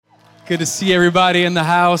Good to see everybody in the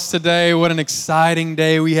house today. What an exciting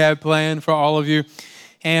day we have planned for all of you.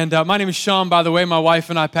 And my name is Shaun, by the way. My wife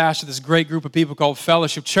and I pastor this great group of people called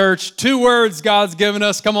Fellowship Church. 2 words God's given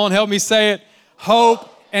us. Come on, help me say it.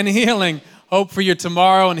 Hope and healing. Hope for your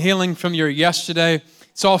tomorrow and healing from your yesterday.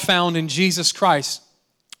 It's all found in Jesus Christ.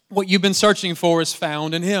 What you've been searching for is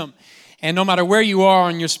found in Him. And no matter where you are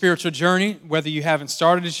on your spiritual journey, whether you haven't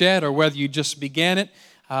started it yet or whether you just began it,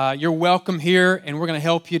 you're welcome here, and we're going to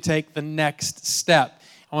help you take the next step.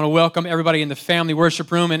 I want to welcome everybody in the family worship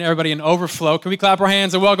room and everybody in overflow. Can we clap our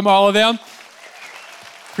hands and welcome all of them?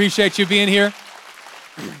 Appreciate you being here,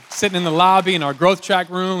 sitting in the lobby in our growth track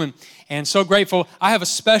room, and so grateful. I have a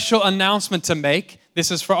special announcement to make. This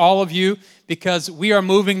is for all of you because we are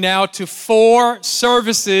moving now to 4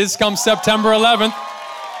 services come September 11th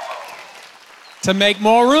to make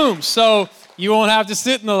more room. So you won't have to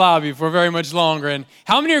sit in the lobby for very much longer. And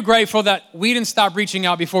how many are grateful that we didn't stop reaching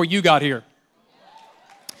out before you got here?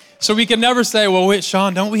 So we can never say, well, wait,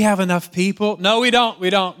 Shaun, don't we have enough people? No, we don't.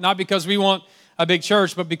 We don't. Not because we want a big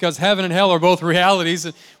church, but because heaven and hell are both realities.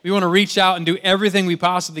 We want to reach out and do everything we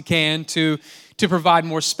possibly can to provide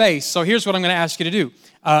more space. So here's what I'm going to ask you to do.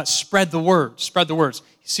 Spread the word. Spread the words.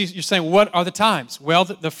 See, you're saying, what are the times? Well,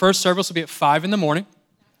 the first service will be at 5 in the morning.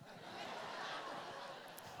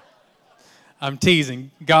 I'm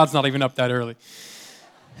teasing. God's not even up that early.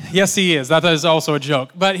 Yes, He is. That is also a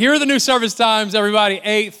joke. But here are the new service times, everybody.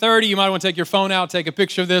 8:30. You might want to take your phone out, take a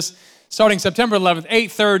picture of this. Starting September 11th,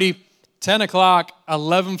 8:30, 10 o'clock,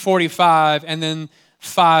 11:45, and then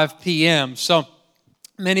 5 p.m. So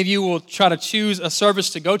many of you will try to choose a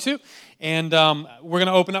service to go to, and we're going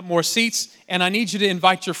to open up more seats, and I need you to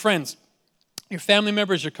invite your friends, your family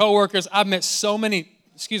members, your coworkers. I've met so many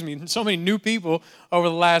new people over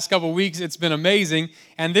the last couple of weeks. It's been amazing.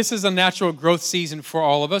 And this is a natural growth season for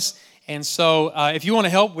all of us. And so if you want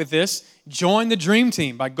to help with this, join the Dream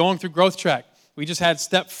Team by going through Growth Track. We just had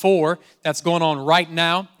step 4 that's going on right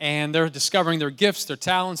now. And they're discovering their gifts, their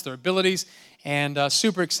talents, their abilities. And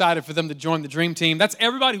super excited for them to join the Dream Team. That's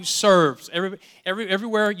everybody who serves.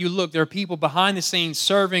 Everywhere you look, there are people behind the scenes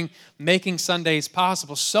serving, making Sundays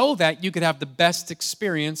possible so that you could have the best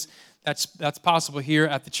experience that's possible here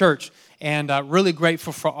at the church. And really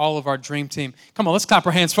grateful for all of our Dream Team. Come on, let's clap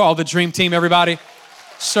our hands for all the Dream Team, everybody.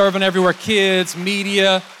 Serving everywhere, kids,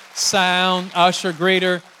 media, sound, usher,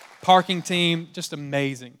 greeter, parking team, just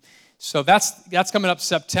amazing. So that's coming up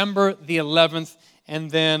September the 11th. And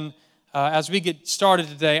then as we get started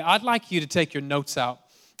today, I'd like you to take your notes out.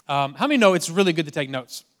 How many know it's really good to take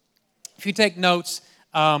notes? If you take notes,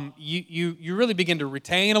 you really begin to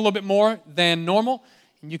retain a little bit more than normal.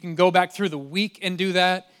 And you can go back through the week and do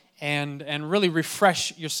that and really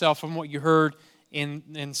refresh yourself from what you heard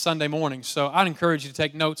in Sunday morning. So I'd encourage you to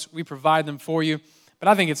take notes. We provide them for you. But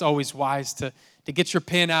I think it's always wise to get your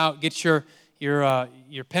pen out, get your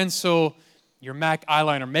pencil, your MAC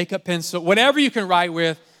eyeliner, makeup pencil, whatever you can write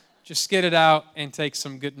with, just get it out and take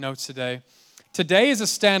some good notes today. Today is a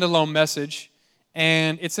standalone message,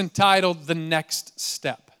 and it's entitled The Next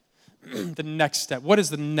Step. The next step. What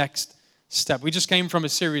is the next step? We just came from a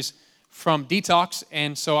series from Detox,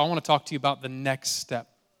 and so I want to talk to you about the next step.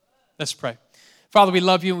 Let's pray. Father, we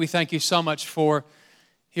love you, and we thank you so much for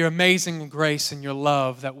your amazing grace and your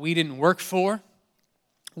love that we didn't work for,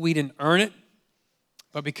 we didn't earn it,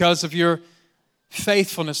 but because of your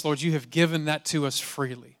faithfulness, Lord, you have given that to us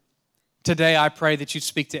freely. Today, I pray that you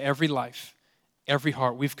speak to every life, every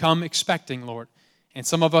heart. We've come expecting, Lord, and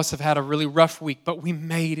some of us have had a really rough week, but we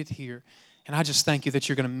made it here. And I just thank you that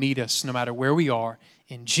you're going to meet us no matter where we are.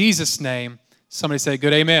 In Jesus' name, somebody say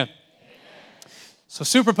good amen. So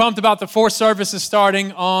super pumped about the 4 services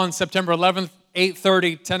starting on September 11th,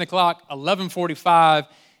 8:30, 10 o'clock, 11:45,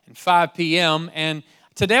 and 5 p.m. And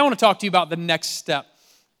today I want to talk to you about the next step.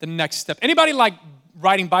 The next step. Anybody like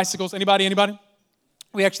riding bicycles? Anybody?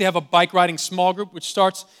 We actually have a bike riding small group which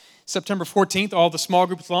starts September 14th, all the small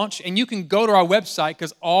groups launch. And you can go to our website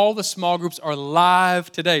because all the small groups are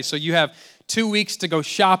live today. So you have 2 weeks to go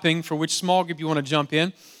shopping for which small group you want to jump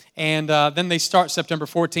in. And then they start September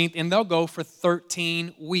 14th, and they'll go for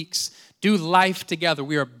 13 weeks. Do life together.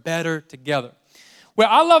 We are better together. Well,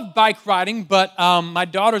 I love bike riding, but my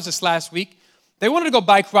daughters this last week, they wanted to go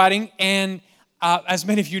bike riding, and as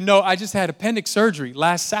many of you know, I just had appendix surgery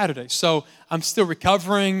last Saturday. So I'm still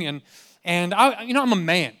recovering, and I'm a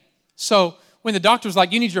man. So when the doctor was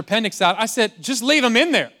like, you need your appendix out, I said, just leave them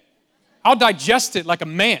in there. I'll digest it like a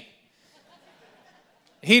man.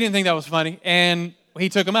 He didn't think that was funny, and he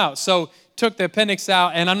took them out. So took the appendix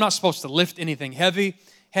out, and I'm not supposed to lift anything heavy,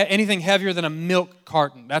 anything heavier than a milk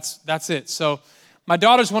carton. That's it. So My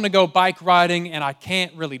daughters want to go bike riding, and I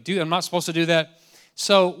can't really do that. I'm not supposed to do that.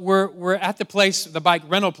 So we're at the place, the bike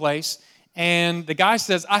rental place, and the guy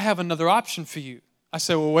says, I have another option for you. I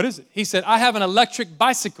said, well, what is it? He said, I have an electric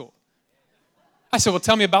bicycle. I said, well,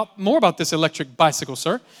 tell me more about this electric bicycle,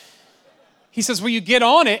 sir. He says, well, you get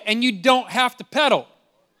on it, and you don't have to pedal.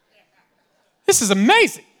 This is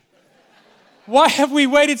amazing. Why have we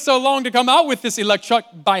waited so long to come out with this electric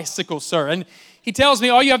bicycle, sir? And he tells me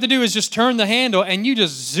all you have to do is just turn the handle and you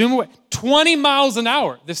just zoom away. 20 miles an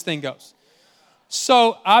hour, this thing goes.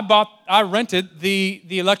 So I rented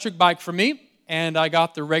the electric bike for me, and I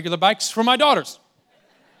got the regular bikes for my daughters.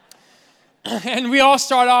 And we all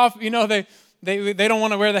start off, they don't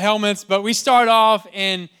want to wear the helmets, but we start off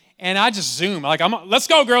and I just zoom. Like, let's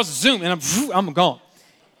go, girls, zoom. And I'm gone.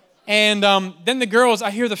 And then the girls,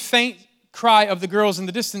 I hear the faint cry of the girls in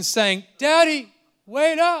the distance saying, Daddy,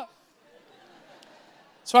 wait up.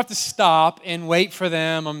 So I have to stop and wait for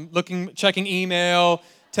them. I'm checking email,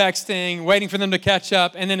 texting, waiting for them to catch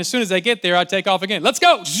up. And then as soon as they get there, I take off again. Let's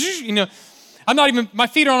go. My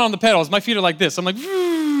feet aren't on the pedals. My feet are like this. I'm like,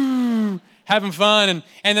 having fun.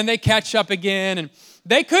 And then they catch up again. And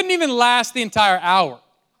they couldn't even last the entire hour.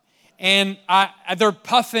 And they're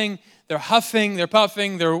puffing. They're huffing, they're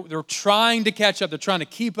puffing, they're trying to catch up, they're trying to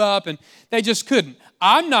keep up, and they just couldn't.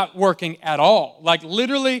 I'm not working at all. Like,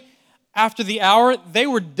 literally, after the hour, they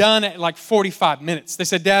were done at like 45 minutes. They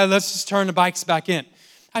said, Dad, let's just turn the bikes back in.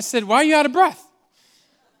 I said, why are you out of breath?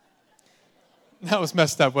 That was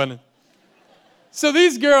messed up, wasn't it? So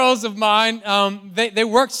these girls of mine, they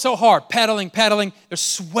worked so hard, pedaling, they're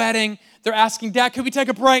sweating, they're asking, Dad, can we take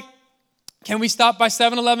a break? Can we stop by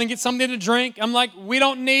 7-Eleven and get something to drink? I'm like, we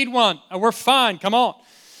don't need one. We're fine. Come on.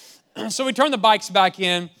 So we turn the bikes back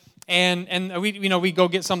in, and we go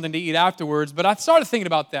get something to eat afterwards. But I started thinking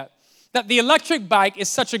about that the electric bike is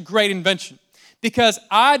such a great invention because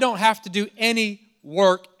I don't have to do any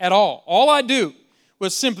work at all. All I do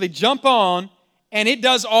was simply jump on, and it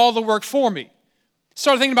does all the work for me.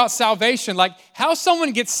 Started thinking about salvation, like how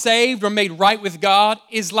someone gets saved or made right with God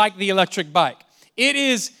is like the electric bike. It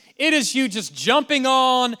is you just jumping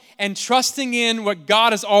on and trusting in what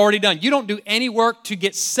God has already done. You don't do any work to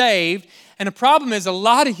get saved. And the problem is a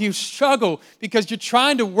lot of you struggle because you're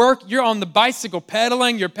trying to work. You're on the bicycle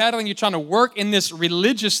pedaling. You're trying to work in this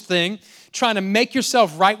religious thing, trying to make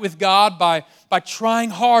yourself right with God by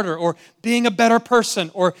trying harder or being a better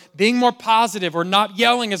person or being more positive or not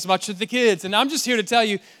yelling as much at the kids. And I'm just here to tell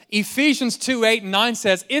you, Ephesians 2:8-9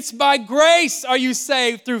 says, it's by grace are you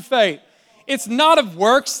saved through faith. It's not of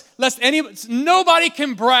works, lest nobody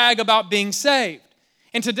can brag about being saved.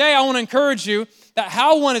 And today I want to encourage you that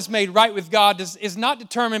how one is made right with God is not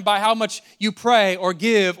determined by how much you pray or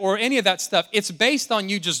give or any of that stuff. It's based on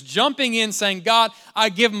you just jumping in saying, God, I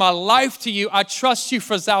give my life to you. I trust you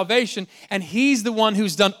for salvation. And He's the one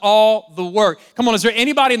who's done all the work. Come on, is there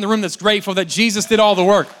anybody in the room that's grateful that Jesus did all the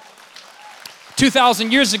work?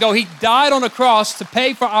 2,000 years ago, He died on a cross to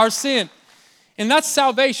pay for our sin. And that's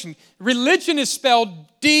salvation. Religion is spelled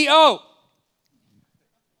D-O.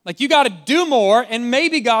 Like you got to do more and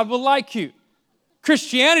maybe God will like you.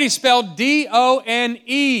 Christianity is spelled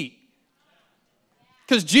D-O-N-E.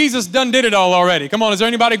 Because Jesus done did it all already. Come on, is there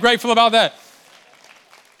anybody grateful about that?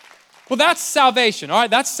 Well, that's salvation, all right?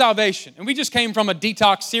 That's salvation. And we just came from a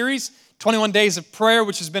detox series, 21 days of prayer,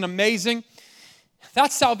 which has been amazing.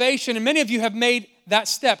 That's salvation, and many of you have made that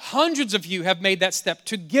step. Hundreds of you have made that step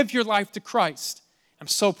to give your life to Christ. I'm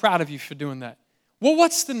so proud of you for doing that. Well,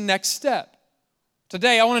 what's the next step?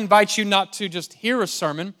 Today, I want to invite you not to just hear a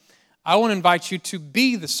sermon. I want to invite you to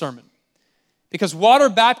be the sermon. Because water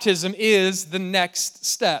baptism is the next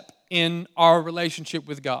step in our relationship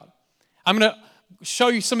with God. I'm going to show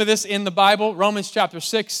you some of this in the Bible. Romans chapter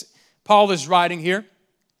 6, Paul is writing here.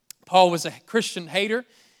 Paul was a Christian hater.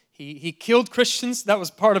 He killed Christians. That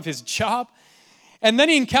was part of his job. And then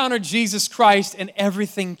he encountered Jesus Christ and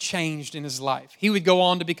everything changed in his life. He would go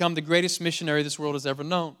on to become the greatest missionary this world has ever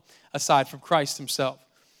known, aside from Christ himself.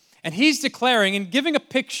 And he's declaring and giving a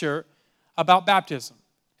picture about baptism.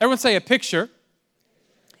 Everyone say a picture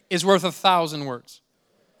is worth 1,000 words.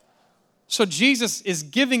 So Jesus is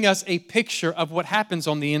giving us a picture of what happens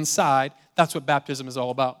on the inside. That's what baptism is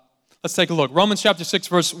all about. Let's take a look. Romans chapter 6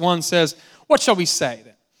 verse 1 says, what shall we say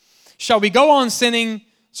then? Shall we go on sinning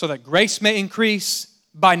so that grace may increase?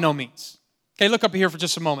 By no means. Okay, look up here for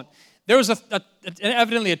just a moment. There was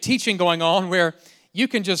evidently a teaching going on where you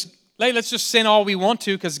can let's just sin all we want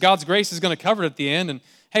to because God's grace is going to cover it at the end and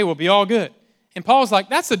hey, we'll be all good. And Paul's like,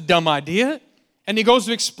 that's a dumb idea. And he goes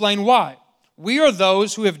to explain why. We are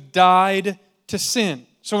those who have died to sin.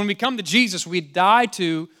 So when we come to Jesus, we die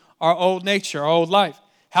to our old nature, our old life?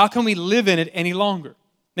 How can we live in it any longer?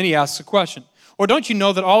 Then he asks a question. Or don't you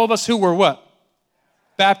know that all of us who were what?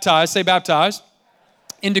 Baptized, say baptized,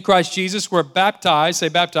 into Christ Jesus were baptized, say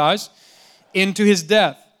baptized, into his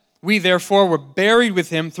death. We therefore were buried with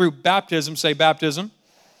him through baptism, say baptism,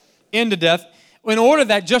 into death, in order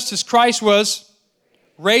that just as Christ was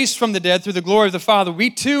raised from the dead through the glory of the Father, we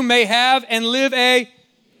too may have and live a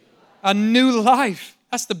new life.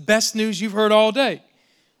 That's the best news you've heard all day.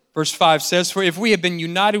 Verse 5 says, for if we have been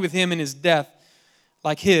united with him in his death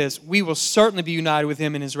like his, we will certainly be united with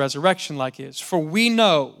him in his resurrection like his. For we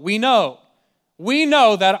know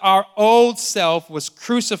that our old self was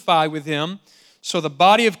crucified with him, so the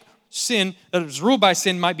body of sin that was ruled by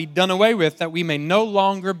sin might be done away with, that we may no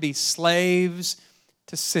longer be slaves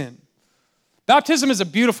to sin. Baptism is a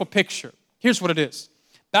beautiful picture. Here's what it is.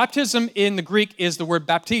 Baptism in the Greek is the word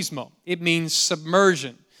baptismo. It means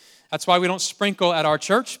submersion. That's why we don't sprinkle at our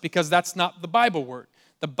church, because that's not the Bible word.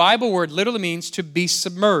 The Bible word literally means to be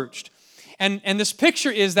submerged. And this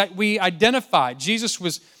picture is that we identify Jesus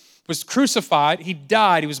was crucified, he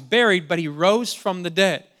died, he was buried, but he rose from the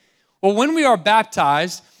dead. Well, when we are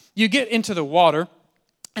baptized, you get into the water,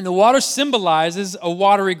 and the water symbolizes a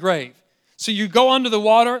watery grave. So you go under the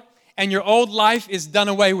water, and your old life is done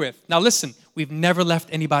away with. Now listen, we've never left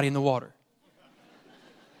anybody in the water.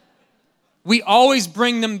 We always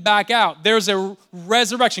bring them back out. There's a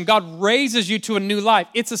resurrection. God raises you to a new life.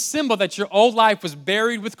 It's a symbol that your old life was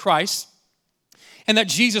buried with Christ, and that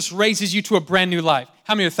Jesus raises you to a brand new life.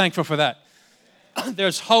 How many are thankful for that?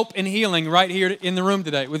 There's hope and healing right here in the room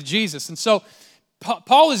today with Jesus. And so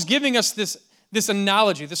Paul is giving us this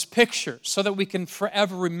analogy, this picture, so that we can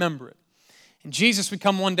forever remember it. And Jesus would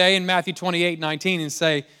come one day in Matthew 28:19 and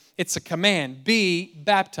say, it's a command, be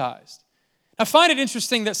baptized. I find it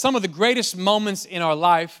interesting that some of the greatest moments in our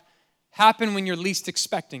life happen when you're least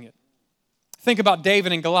expecting it. Think about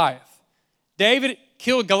David and Goliath. David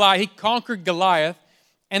killed Goliath, he conquered Goliath,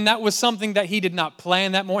 and that was something that he did not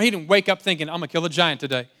plan that morning. He didn't wake up thinking, I'm going to kill a giant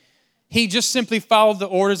today. He just simply followed the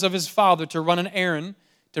orders of his father to run an errand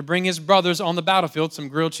to bring his brothers on the battlefield some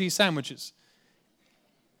grilled cheese sandwiches.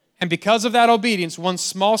 And because of that obedience, one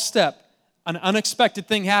small step, an unexpected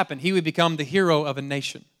thing happened. He would become the hero of a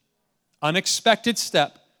nation. Unexpected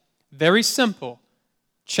step, very simple,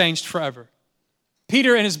 changed forever.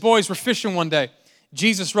 Peter and his boys were fishing one day.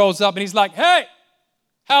 Jesus rolls up and he's like, hey,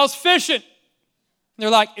 how's fishing? And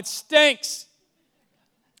they're like, it stinks.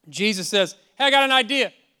 Jesus says, hey, I got an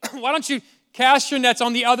idea. Why don't you cast your nets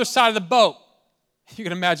on the other side of the boat? You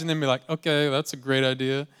can imagine them be like, okay, that's a great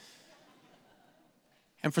idea.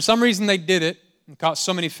 And for some reason they did it and caught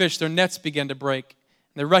so many fish, their nets began to break.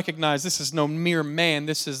 And they recognized this is no mere man,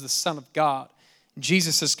 this is the Son of God. And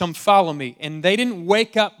Jesus says, come follow me. And they didn't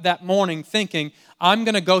wake up that morning thinking, I'm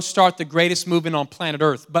going to go start the greatest movement on planet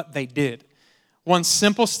Earth, but they did. One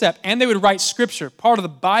simple step. And they would write scripture, part of the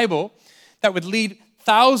Bible, that would lead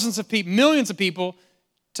thousands of people, millions of people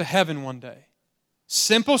to heaven one day.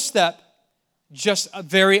 Simple step, just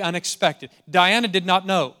very unexpected. Diana did not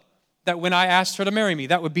know that when I asked her to marry me,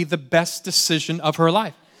 that would be the best decision of her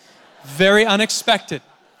life. Very unexpected.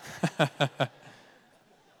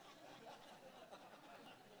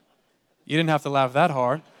 You didn't have to laugh that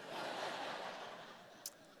hard.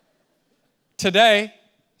 Today,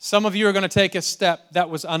 some of you are going to take a step that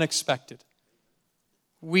was unexpected.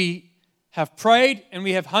 We have prayed, and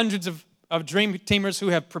we have hundreds of dream teamers who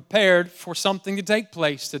have prepared for something to take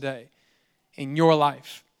place today in your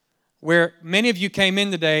life, where many of you came in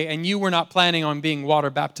today and you were not planning on being water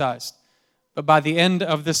baptized. But by the end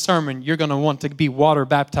of this sermon, you're going to want to be water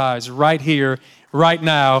baptized right here, right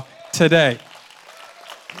now, today.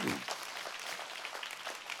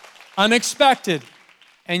 Unexpected,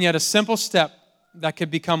 and yet a simple step that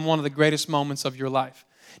could become one of the greatest moments of your life.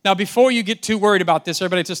 Now, before you get too worried about this,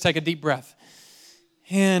 everybody just take a deep breath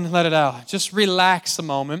and let it out. Just relax a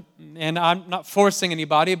moment. And I'm not forcing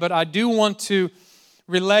anybody, but I do want to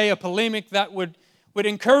relay a polemic that would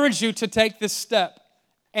encourage you to take this step.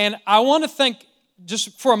 And I want to think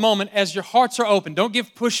just for a moment as your hearts are open. Don't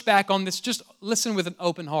give pushback on this. Just listen with an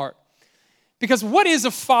open heart. Because what is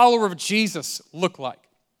a follower of Jesus look like?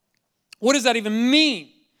 What does that even mean?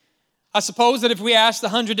 I suppose that if we asked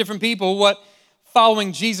 100 different people what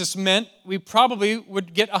following Jesus meant, we probably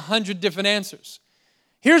would get 100 different answers.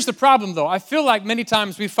 Here's the problem, though. I feel like many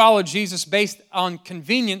times we follow Jesus based on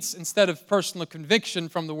convenience instead of personal conviction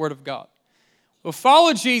from the Word of God. We'll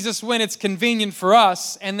follow Jesus when it's convenient for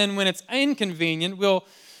us, and then when it's inconvenient, we'll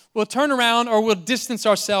turn around or we'll distance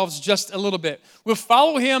ourselves just a little bit. We'll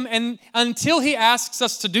follow Him and until He asks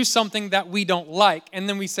us to do something that we don't like, and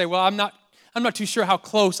then we say, well, I'm I'm not too sure how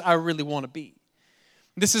close I really want to be.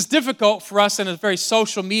 This is difficult for us in a very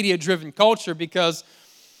social media-driven culture because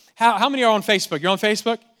how many are on Facebook? You're on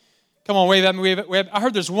Facebook? Come on, wave at me, wave. I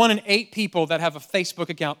heard there's 1 in 8 people that have a Facebook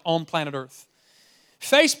account on planet Earth.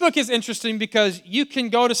 Facebook is interesting because you can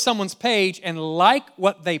go to someone's page and like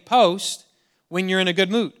what they post when you're in a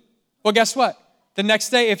good mood. Well, guess what? The next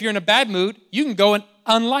day, if you're in a bad mood, you can go and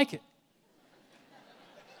unlike it.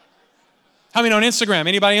 How many on Instagram?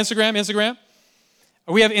 Anybody Instagram? Instagram?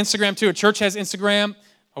 We have Instagram too. A church has Instagram.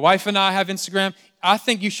 My wife and I have Instagram. I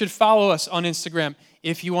think you should follow us on Instagram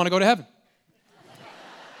if you want to go to heaven.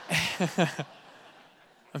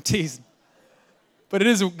 I'm teasing. But it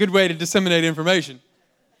is a good way to disseminate information.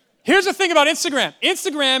 Here's the thing about Instagram.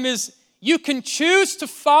 Instagram is you can choose to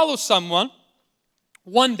follow someone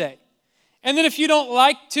one day. And then if you don't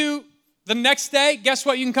like to the next day, guess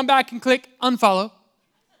what? You can come back and click unfollow.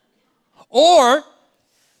 Or,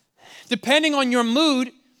 depending on your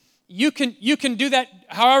mood, you can do that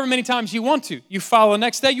however many times you want to. You follow the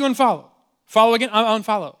next day, you unfollow. Follow again,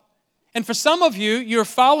 unfollow. And for some of you, you're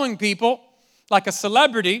following people like a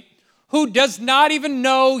celebrity who does not even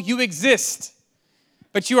know you exist,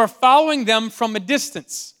 but you are following them from a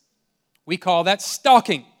distance. We call that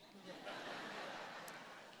stalking.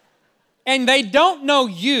 And they don't know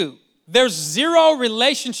you. There's zero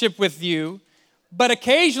relationship with you, but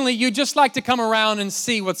occasionally you just like to come around and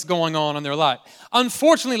see what's going on in their life.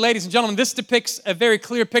 Unfortunately, ladies and gentlemen, this depicts a very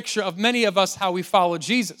clear picture of many of us how we follow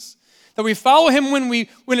Jesus. That we follow him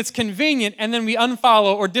when it's convenient, and then we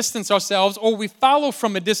unfollow or distance ourselves, or we follow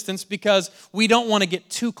from a distance because we don't want to get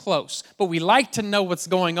too close, but we like to know what's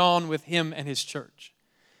going on with him and his church.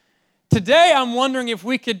 Today, I'm wondering if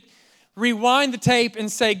we could rewind the tape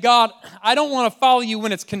and say, God, I don't want to follow you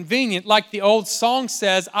when it's convenient. Like the old song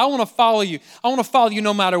says, I want to follow you. I want to follow you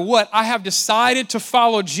no matter what. I have decided to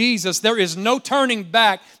follow Jesus. There is no turning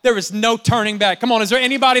back. There is no turning back. Come on, is there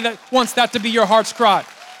anybody that wants that to be your heart's cry?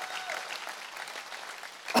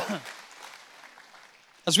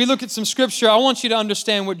 As we look at some scripture, I want you to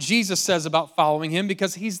understand what Jesus says about following him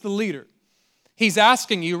because he's the leader. He's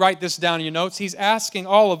asking you, write this down in your notes, he's asking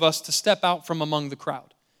all of us to step out from among the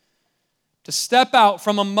crowd. To step out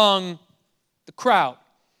from among the crowd.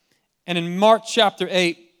 And in Mark chapter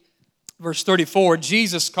 8, verse 34,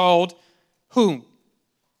 Jesus called whom?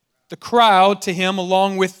 The crowd to him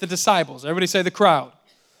along with the disciples. Everybody say the crowd.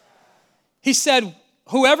 He said,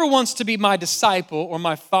 whoever wants to be my disciple or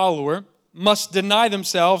my follower must deny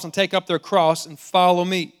themselves and take up their cross and follow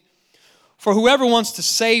me. For whoever wants to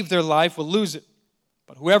save their life will lose it.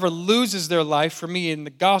 But whoever loses their life for me in the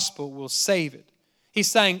gospel will save it. He's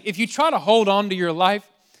saying, if you try to hold on to your life,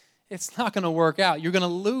 it's not going to work out. You're going to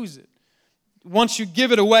lose it. Once you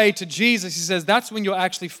give it away to Jesus, he says, that's when you'll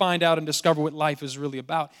actually find out and discover what life is really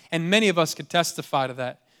about. And many of us could testify to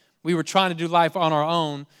that. We were trying to do life on our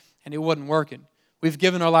own, and it wasn't working. We've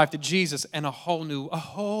given our life to Jesus, and a whole new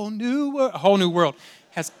world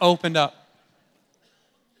has opened up.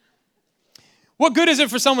 What good is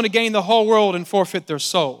it for someone to gain the whole world and forfeit their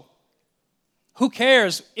soul? Who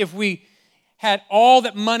cares if we had all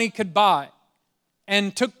that money could buy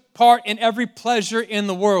and took part in every pleasure in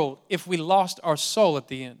the world if we lost our soul at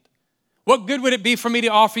the end? What good would it be for me to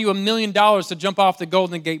offer you $1 million to jump off the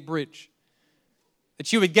Golden Gate Bridge?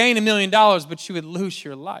 That you would gain $1 million, but you would lose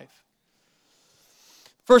your life.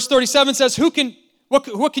 Verse 37 says,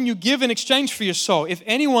 what can you give in exchange for your soul? If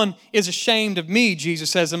anyone is ashamed of me, Jesus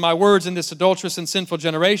says, and my words in this adulterous and sinful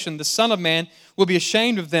generation, the Son of Man will be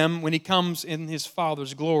ashamed of them when he comes in his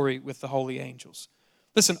Father's glory with the holy angels.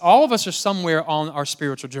 Listen, all of us are somewhere on our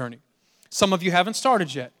spiritual journey. Some of you haven't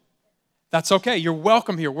started yet. That's okay. You're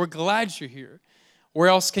welcome here. We're glad you're here. Where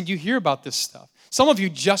else can you hear about this stuff? Some of you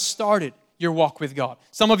just started your walk with God.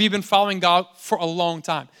 Some of you have been following God for a long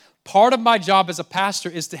time. Part of my job as a pastor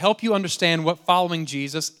is to help you understand what following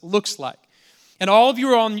Jesus looks like. And all of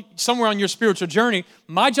you are somewhere on your spiritual journey.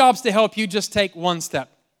 My job is to help you just take one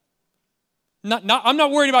step. I'm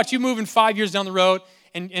not worried about you moving 5 years down the road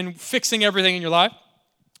and fixing everything in your life.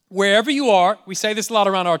 Wherever you are, we say this a lot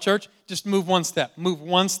around our church, just move one step. Move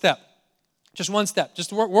one step. Just one step.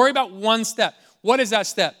 Just worry about one step. What is that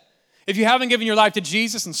step? If you haven't given your life to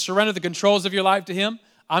Jesus and surrendered the controls of your life to him,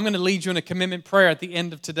 I'm going to lead you in a commitment prayer at the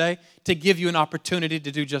end of today to give you an opportunity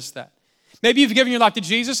to do just that. Maybe you've given your life to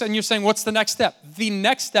Jesus and you're saying, what's the next step? The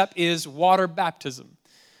next step is water baptism.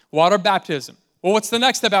 Water baptism. Well, what's the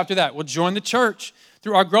next step after that? Well, join the church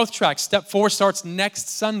through our growth track. Step 4 starts next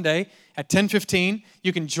Sunday at 10:15.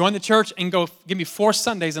 You can join the church and go, give me 4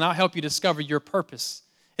 Sundays and I'll help you discover your purpose.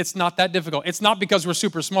 It's not that difficult. It's not because we're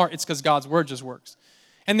super smart. It's because God's word just works.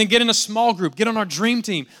 And then get in a small group, get on our dream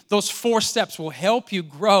team. Those 4 steps will help you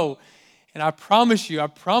grow. And I promise you,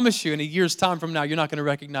 in a year's time from now, you're not going to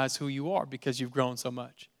recognize who you are because you've grown so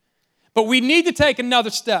much. But we need to take another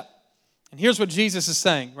step. And here's what Jesus is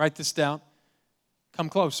saying. Write this down. Come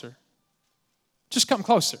closer. Just come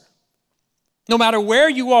closer. No matter where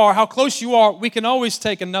you are, how close you are, we can always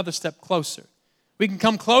take another step closer. We can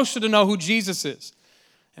come closer to know who Jesus is.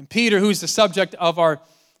 And Peter, who's the subject of our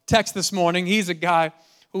text this morning, he's a guy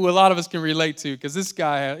who a lot of us can relate to because this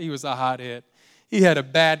guy, he was a hothead. He had a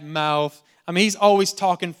bad mouth. I mean, he's always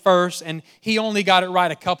talking first, and he only got it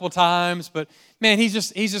right a couple times. But, man, he's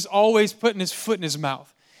just always putting his foot in his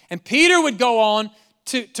mouth. And Peter would go on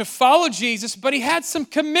to follow Jesus, but he had some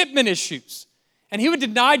commitment issues. And he would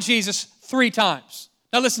deny Jesus 3 times.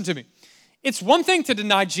 Now, listen to me. It's one thing to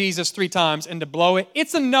deny Jesus 3 times and to blow it.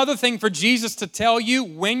 It's another thing for Jesus to tell you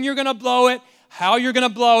when you're going to blow it, how you're going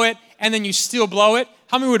to blow it, and then you still blow it.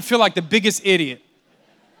 How many would feel like the biggest idiot?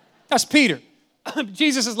 That's Peter.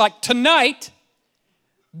 Jesus is like, tonight,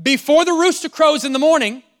 before the rooster crows in the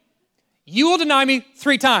morning, you will deny me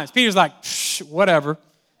 3 times. Peter's like, whatever.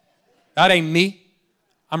 That ain't me.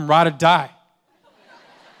 I'm ride or die.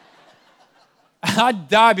 I'd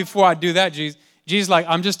die before I do that, Jesus. Jesus is like,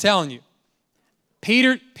 I'm just telling you.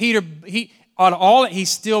 Peter, he out of all that, he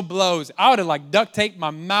still blows. I would have like duct taped my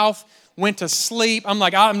mouth, went to sleep. I'm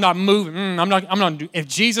like, I'm not moving. I'm not. If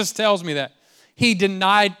Jesus tells me that, he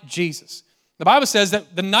denied Jesus. The Bible says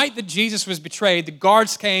that the night that Jesus was betrayed, the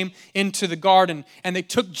guards came into the garden and they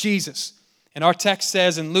took Jesus. And our text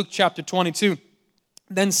says in Luke chapter 22,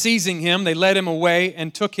 then seizing him, they led him away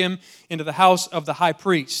and took him into the house of the high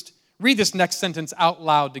priest. Read this next sentence out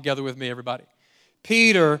loud together with me, everybody.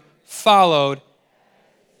 Peter followed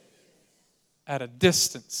at a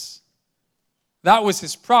distance. That was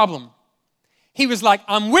his problem. He was like,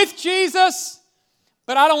 I'm with Jesus,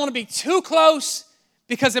 but I don't want to be too close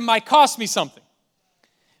because it might cost me something.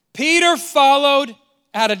 Peter followed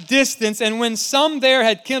at a distance, and when some there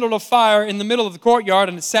had kindled a fire in the middle of the courtyard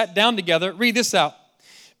and sat down together, read this out.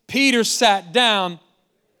 Peter sat down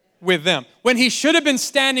with them. When he should have been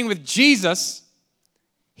standing with Jesus,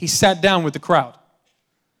 he sat down with the crowd.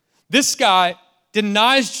 This guy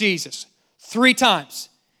denies Jesus 3 times.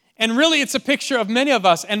 And really, it's a picture of many of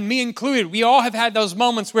us, and me included. We all have had those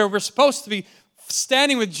moments where we're supposed to be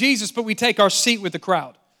standing with Jesus, but we take our seat with the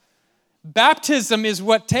crowd. Baptism is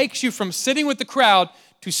what takes you from sitting with the crowd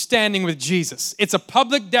to standing with Jesus. It's a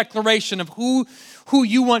public declaration of who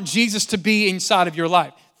you want Jesus to be inside of your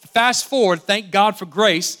life. Fast forward, thank God for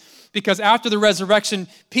grace, because after the resurrection,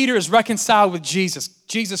 Peter is reconciled with Jesus.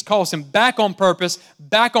 Jesus calls him back on purpose,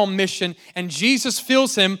 back on mission, and Jesus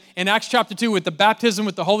fills him in Acts chapter 2 with the baptism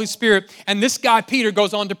with the Holy Spirit. And this guy, Peter,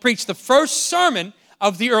 goes on to preach the first sermon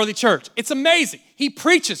of the early church. It's amazing. He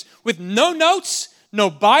preaches with no notes, no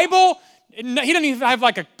Bible. He doesn't even have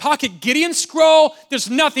like a pocket Gideon scroll. There's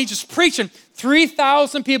nothing. He's just preaching.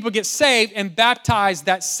 3,000 people get saved and baptized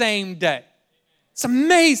that same day. It's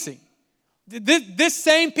amazing. This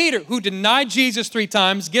same Peter who denied Jesus 3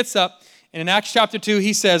 times gets up, and in Acts chapter 2,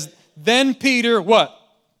 he says, then Peter, what?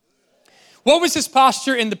 What was his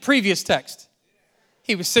posture in the previous text?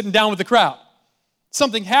 He was sitting down with the crowd.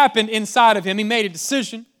 Something happened inside of him. He made a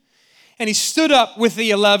decision, and he stood up with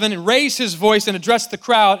the 11 and raised his voice and addressed the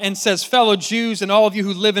crowd and says, fellow Jews and all of you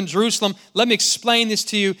who live in Jerusalem, let me explain this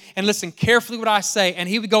to you and listen carefully what I say. And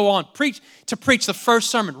he would go on preach the first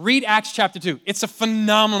sermon. Read Acts chapter 2. It's a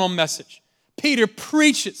phenomenal message. Peter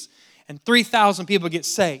preaches, and 3,000 people get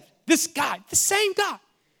saved. This guy, the same guy,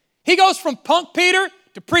 he goes from punk Peter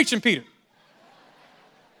to preaching Peter.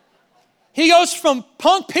 He goes from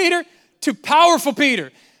punk Peter to powerful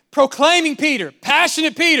Peter, proclaiming Peter,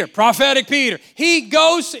 passionate Peter, prophetic Peter. He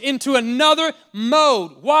goes into another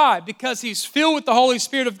mode. Why? Because he's filled with the Holy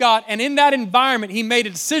Spirit of God, and in that environment, he made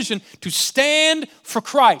a decision to stand for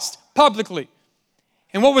Christ publicly.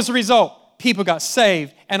 And what was the result? People got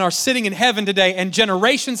saved and are sitting in heaven today, and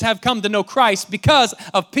generations have come to know Christ because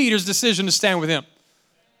of Peter's decision to stand with him.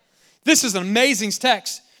 This is an amazing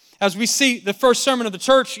text. As we see the first sermon of the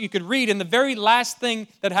church, you could read, and the very last thing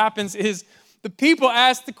that happens is the people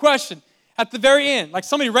ask the question at the very end. Like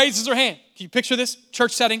somebody raises their hand. Can you picture this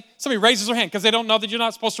church setting? Somebody raises their hand because they don't know that you're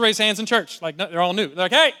not supposed to raise hands in church. Like they're all new. They're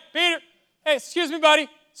like, hey, Peter, hey, excuse me, buddy.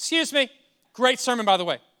 Excuse me. Great sermon, by the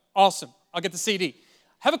way. Awesome. I'll get the CD.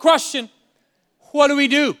 Have a question. What do we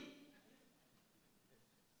do?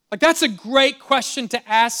 Like that's a great question to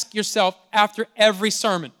ask yourself after every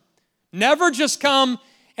sermon. Never just come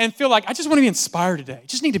and feel like, I just want to be inspired today. I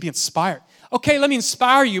just need to be inspired. Okay, let me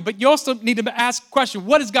inspire you, but you also need to ask a question.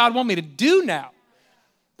 What does God want me to do now?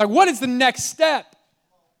 Like what is the next step?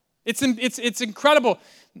 It's incredible.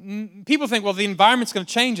 People think, well, the environment's going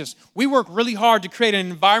to change us. We work really hard to create an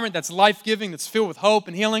environment that's life-giving, that's filled with hope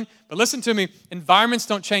and healing. But listen to me, environments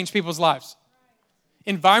don't change people's lives.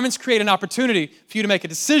 Environments create an opportunity for you to make a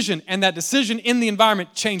decision, and that decision in the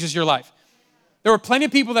environment changes your life. There were plenty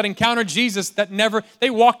of people that encountered Jesus that they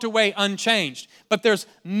walked away unchanged. But there's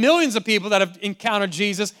millions of people that have encountered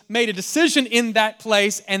Jesus, made a decision in that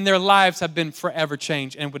place, and their lives have been forever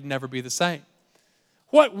changed and would never be the same.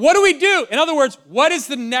 What do we do? In other words, what is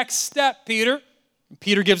the next step, Peter? And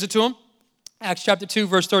Peter gives it to him. Acts chapter 2,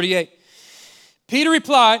 verse 38. Peter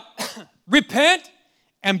replied, repent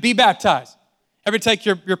and be baptized. Everybody take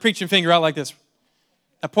your preaching finger out like this.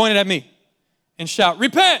 Now point it at me and shout,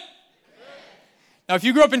 repent. Now, if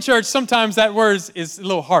you grew up in church, sometimes that word is a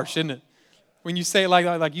little harsh, isn't it? When you say it like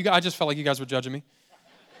I just felt like you guys were judging me.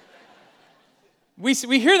 We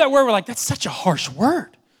hear that word, we're like, that's such a harsh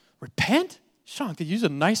word. Repent? Shaun, could you use a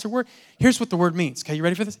nicer word? Here's what the word means. Okay, you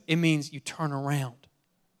ready for this? It means you turn around.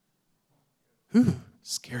 Ooh,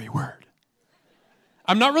 scary word.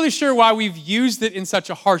 I'm not really sure why we've used it in such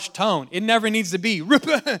a harsh tone. It never needs to be.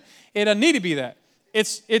 It doesn't need to be that.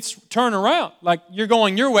 It's turn around. Like you're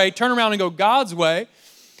going your way, turn around and go God's way.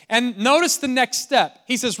 And notice the next step.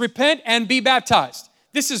 He says, repent and be baptized.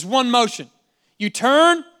 This is one motion. You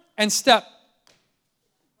turn and step.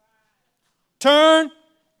 Turn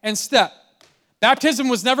and step. Baptism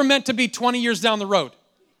was never meant to be 20 years down the road.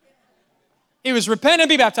 It was repent and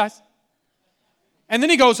be baptized. And then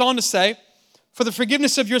he goes on to say, for the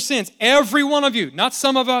forgiveness of your sins, every one of you, not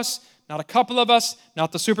some of us, not a couple of us,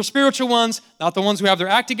 not the super spiritual ones, not the ones who have their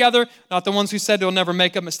act together, not the ones who said they'll never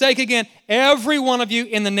make a mistake again. Every one of you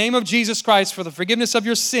in the name of Jesus Christ for the forgiveness of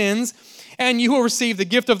your sins, and you will receive the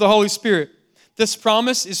gift of the Holy Spirit. This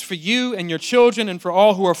promise is for you and your children and for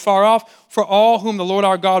all who are far off, for all whom the Lord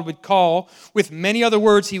our God would call. With many other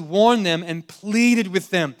words, he warned them and pleaded with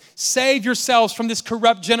them, save yourselves from this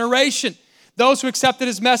corrupt generation. Those who accepted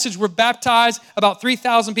his message were baptized. About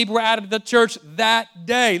 3,000 people were added to the church that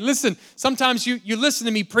day. Listen, sometimes you listen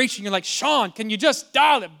to me preaching, you're like, Shaun, can you just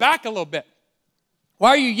dial it back a little bit? Why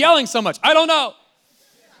are you yelling so much? I don't know.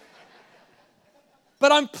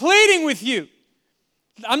 But I'm pleading with you.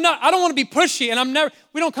 I don't want to be pushy, and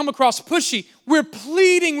we don't come across pushy. We're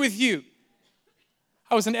pleading with you.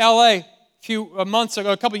 I was in LA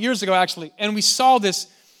a couple years ago actually, and we saw this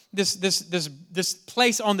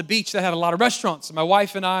place on the beach that had a lot of restaurants. And my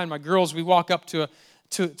wife and I and my girls, we walk up to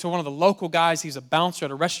one of the local guys. He's a bouncer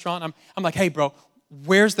at a restaurant. I'm like, hey, bro,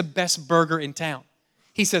 where's the best burger in town?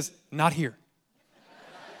 He says, not here.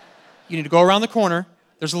 You need to go around the corner.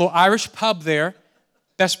 There's a little Irish pub there.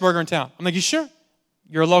 Best burger in town. I'm like, you sure?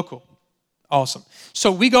 You're a local. Awesome.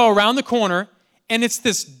 So we go around the corner, and it's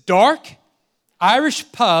this dark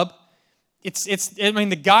Irish pub.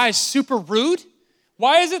 The guy is super rude.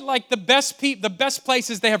 Why is it like the best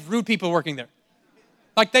places they have rude people working there?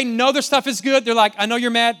 Like they know their stuff is good. They're like, I know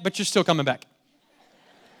you're mad, but you're still coming back.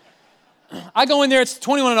 I go in there, it's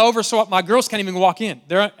 21 and over, so my girls can't even walk in.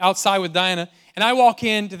 They're outside with Diana, and I walk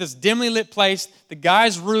into this dimly lit place. The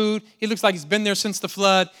guy's rude. He looks like he's been there since the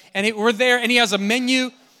flood. And we're there, and he has a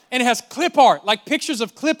menu, and it has clip art, like pictures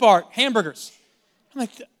of clip art hamburgers. I'm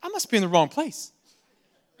like, I must be in the wrong place.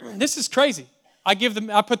 This is crazy. I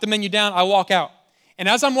put the menu down, I walk out. And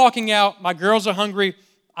as I'm walking out, my girls are hungry,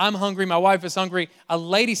 I'm hungry, my wife is hungry. A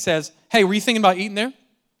lady says, hey, were you thinking about eating there?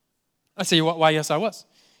 I said, why, yes, I was.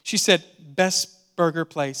 She said, best burger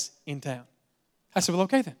place in town. I said, well,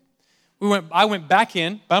 okay then. I went back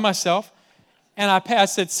in by myself, and I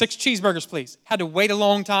said, 6 cheeseburgers, please. Had to wait a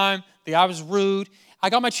long time. The guy was rude. I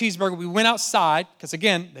got my cheeseburger. We went outside, because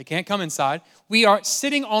again, they can't come inside. We are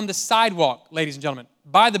sitting on the sidewalk, ladies and gentlemen,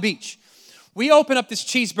 by the beach. We open up this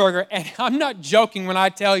cheeseburger, and I'm not joking when I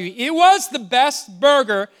tell you, it was the best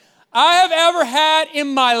burger I have ever had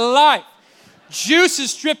in my life. Juice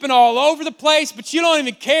is dripping all over the place, but you don't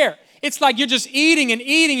even care. It's like you're just eating and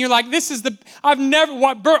eating. You're like,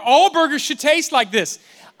 all burgers should taste like this.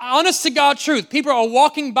 Honest to God truth, people are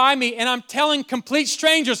walking by me, and I'm telling complete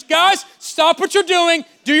strangers, guys, stop what you're doing,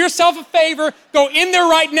 do yourself a favor, go in there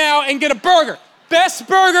right now and get a burger. Best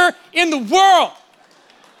burger in the world.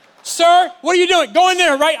 Sir, what are you doing? Go in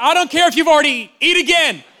there, right? I don't care if you've already eat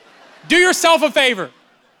again. Do yourself a favor.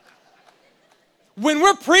 When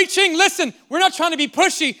we're preaching, listen, we're not trying to be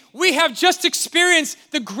pushy. We have just experienced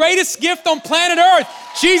the greatest gift on planet Earth.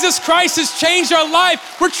 Jesus Christ has changed our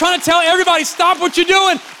life. We're trying to tell everybody, stop what you're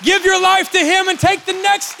doing. Give your life to him and take the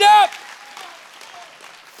next step.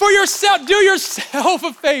 For yourself, do yourself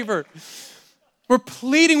a favor. We're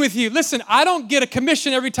pleading with you. Listen, I don't get a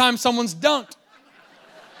commission every time someone's dunked.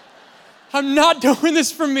 I'm not doing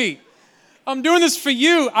this for me. I'm doing this for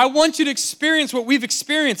you. I want you to experience what we've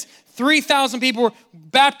experienced. 3,000 people were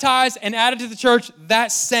baptized and added to the church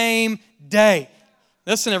that same day.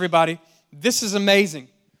 Listen, everybody, this is amazing.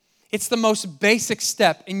 It's the most basic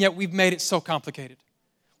step, and yet we've made it so complicated.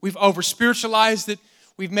 We've over-spiritualized it.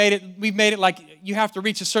 We've made it like you have to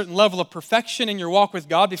reach a certain level of perfection in your walk with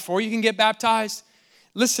God before you can get baptized.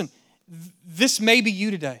 Listen, this may be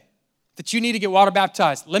you today, that you need to get water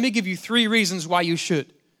baptized. Let me give you 3 reasons why you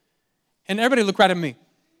should. And everybody look right at me.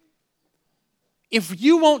 If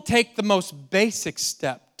you won't take the most basic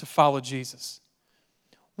step to follow Jesus,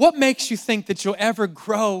 what makes you think that you'll ever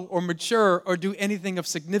grow or mature or do anything of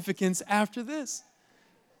significance after this?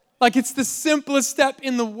 Like, it's the simplest step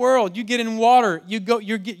in the world. You get in water, you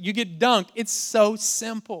get dunked. It's so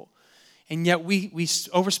simple. And yet we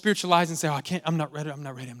over-spiritualize and say, oh, I'm not ready.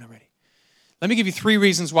 Let me give you 3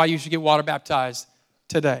 reasons why you should get water baptized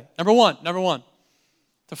today. Number one,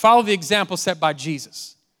 to follow the example set by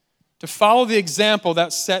Jesus. To follow the example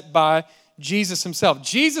that's set by Jesus himself.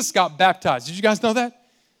 Jesus got baptized. Did you guys know that?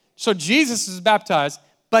 So Jesus is baptized,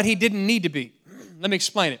 but he didn't need to be. Let me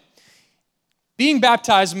explain it. Being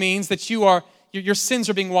baptized means that your sins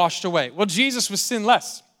are being washed away. Well, Jesus was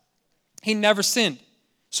sinless. He never sinned.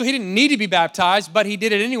 So he didn't need to be baptized, but he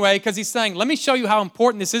did it anyway because he's saying, let me show you how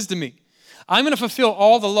important this is to me. I'm going to fulfill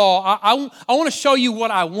all the law. I want to show you what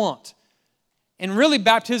I want. And really,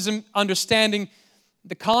 baptism, understanding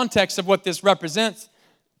the context of what this represents,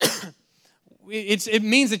 it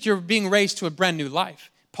means that you're being raised to a brand new life.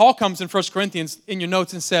 Paul comes in 1 Corinthians in your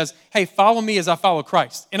notes and says, hey, follow me as I follow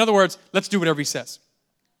Christ. In other words, let's do whatever he says.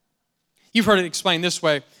 You've heard it explained this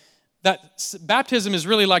way, that baptism is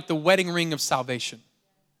really like the wedding ring of salvation.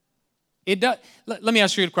 Let me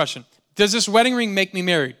ask you a question. Does this wedding ring make me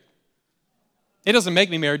married? It doesn't make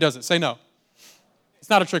me married, does it? Say no. It's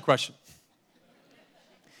not a trick question.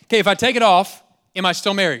 Okay, if I take it off, am I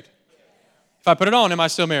still married? If I put it on, am I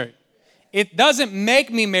still married? It doesn't make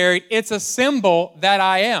me married. It's a symbol that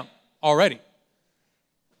I am already.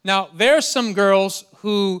 Now, there's some girls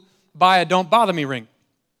who buy a don't bother me ring.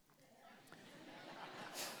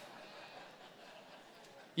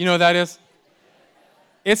 You know what that is?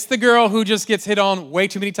 It's the girl who just gets hit on way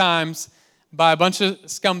too many times by a bunch of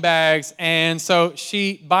scumbags, and so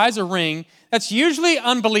she buys a ring that's usually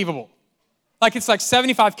unbelievable. Like, it's like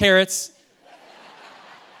 75 carats.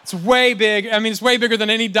 It's way big. I mean, it's way bigger than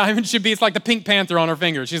any diamond should be. It's like the Pink Panther on her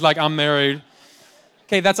finger. She's like, I'm married.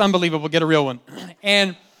 Okay, that's unbelievable. Get a real one.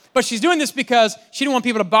 But she's doing this because she didn't want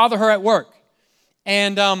people to bother her at work.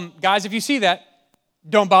 And guys, if you see that,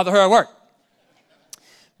 don't bother her at work.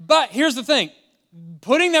 But here's the thing.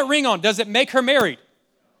 Putting that ring on, does it make her married?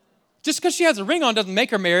 Just because she has a ring on doesn't make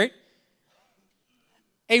her married.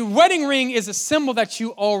 A wedding ring is a symbol that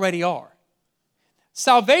you already are.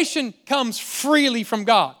 Salvation comes freely from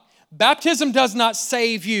God. Baptism does not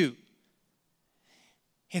save you.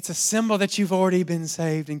 It's a symbol that you've already been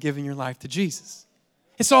saved and given your life to Jesus.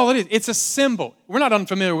 It's all it is. It's a symbol. We're not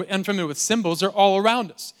unfamiliar with symbols. They're all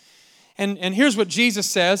around us. And here's what Jesus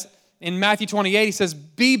says in Matthew 28. He says,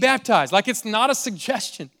 be baptized. Like, it's not a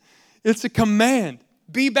suggestion. It's a command.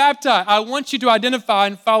 Be baptized. I want you to identify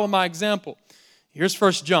and follow my example. Here's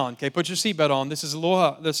 1 John. Okay, put your seatbelt on. This is a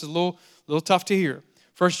little tough to hear.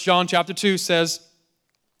 1 John chapter 2 says,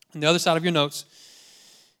 on the other side of your notes,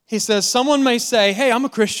 he says, someone may say, hey, I'm a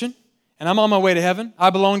Christian, and I'm on my way to heaven. I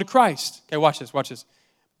belong to Christ. Okay, watch this.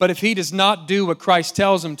 But if he does not do what Christ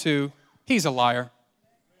tells him to, he's a liar.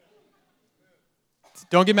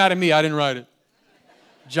 Don't get mad at me. I didn't write it.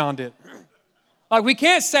 John did. Like, we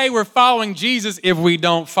can't say we're following Jesus if we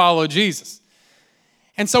don't follow Jesus.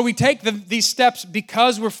 And so we take these steps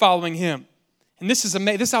because we're following him. And this is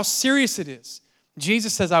amazing. This is how serious it is.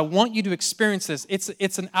 Jesus says, I want you to experience this.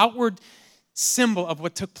 It's an outward symbol of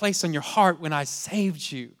what took place on your heart when I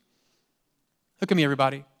saved you. Look at me,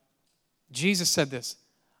 everybody. Jesus said this,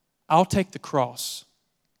 I'll take the cross.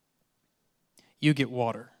 You get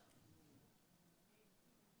water.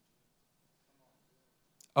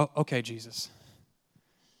 Oh, okay, Jesus.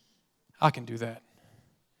 I can do that.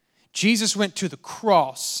 Jesus went to the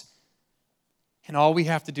cross, and all we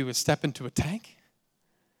have to do is step into a tank?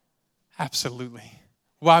 Absolutely.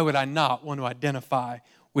 Why would I not want to identify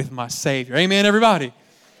with my Savior? Amen, everybody?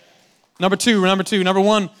 Number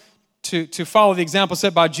one, to follow the example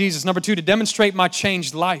set by Jesus. Number 2, to demonstrate my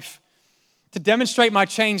changed life. To demonstrate my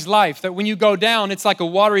changed life, that when you go down, it's like a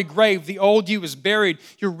watery grave. The old you is buried.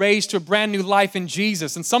 You're raised to a brand new life in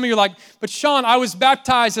Jesus. And some of you are like, but Shaun, I was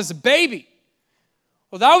baptized as a baby.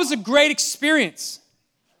 Well, that was a great experience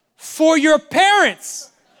for your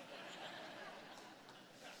parents.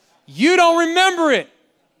 You don't remember it.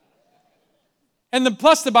 And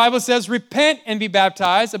plus the Bible says, repent and be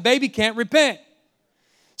baptized. A baby can't repent.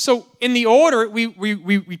 So in the order,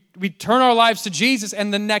 we turn our lives to Jesus,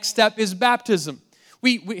 and the next step is baptism.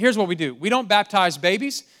 Here's what we do. We don't baptize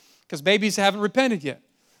babies because babies haven't repented yet.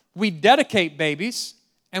 We dedicate babies,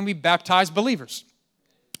 and we believers.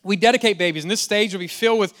 We dedicate babies, and this stage will be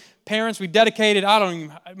filled with parents. We dedicated,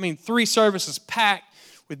 3 services packed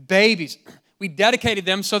with babies. We dedicated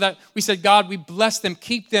them so that we said, God, we bless them,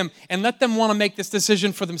 keep them, and let them want to make this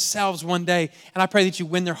decision for themselves one day. And I pray that you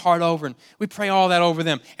win their heart over, and we pray all that over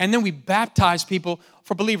them. And then we baptize people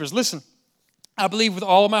for believers. Listen, I believe with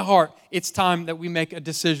all of my heart, it's time that we make a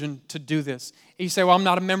decision to do this. And you say, well, I'm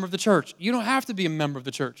not a member of the church. You don't have to be a member of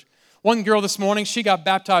the church. One girl this morning, she got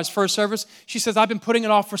baptized first service. She says, I've been putting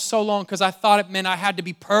it off for so long because I thought it meant I had to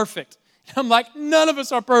be perfect. And I'm like, none of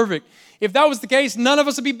us are perfect. If that was the case, none of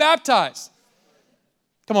us would be baptized.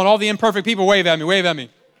 Come on, all the imperfect people, wave at me, wave at me.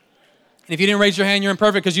 And if you didn't raise your hand, you're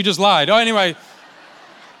imperfect because you just lied. Oh, anyway.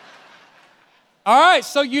 All right,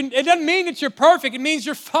 so it doesn't mean that you're perfect. It means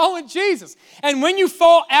you're following Jesus. And when you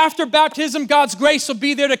fall after baptism, God's grace will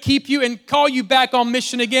be there to keep you and call you back on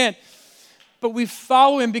mission again. But we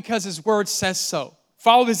follow him because his word says so.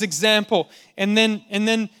 Follow his example. And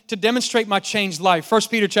then to demonstrate my changed life, 1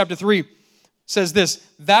 Peter chapter 3 says this,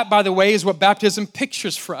 that, by the way, is what baptism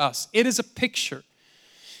pictures for us. It is a picture.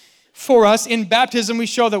 For us, in baptism, we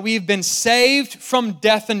show that we've been saved from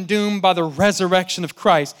death and doom by the resurrection of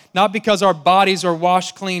Christ, not because our bodies are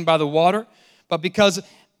washed clean by the water, but because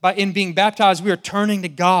in being baptized, we are turning to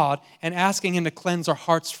God and asking him to cleanse our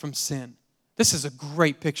hearts from sin. This is a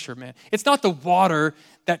great picture, man. It's not the water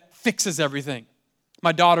that fixes everything.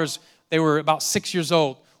 My daughters, they were about 6 years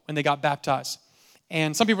old when they got baptized.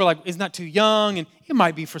 And some people are like, isn't that too young? And it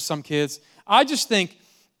might be for some kids. I just think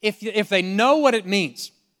if they know what it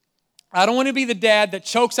means, I don't want to be the dad that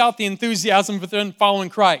chokes out the enthusiasm for them following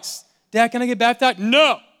Christ. Dad, can I get baptized?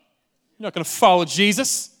 No. You're not going to follow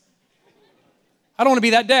Jesus. I don't want to be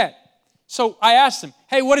that dad. So I asked them,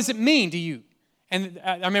 hey, what does it mean to you? And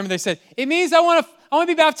I remember they said, it means I want to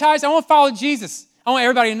be baptized. I want to follow Jesus. I want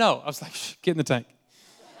everybody to know. I was like, get in the tank.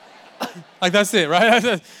 Like, that's it,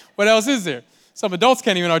 right? What else is there? Some adults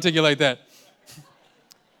can't even articulate that.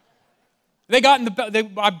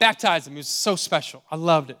 I baptized them. It was so special. I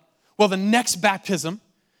loved it. Well, the next baptism,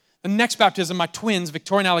 my twins,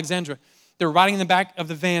 Victoria and Alexandra, they're riding in the back of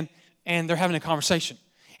the van, and they're having a conversation.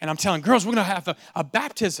 And I'm telling girls, we're going to have a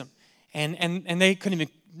baptism. And they couldn't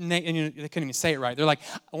even say it right. They're like,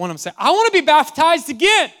 one of them said, I want to be baptized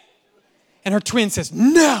again. And her twin says,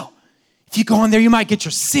 no. If you go in there, you might get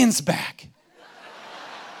your sins back.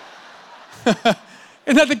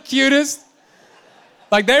 Isn't that the cutest?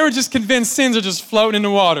 Like, they were just convinced sins are just floating in the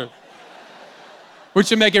water, which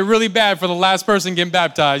would make it really bad for the last person getting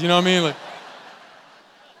baptized. You know what I mean? Like,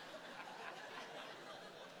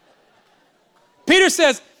 Peter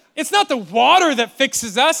says, it's not the water that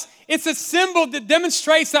fixes us. It's a symbol that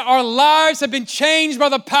demonstrates that our lives have been changed by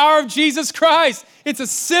the power of Jesus Christ. It's a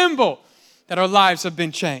symbol that our lives have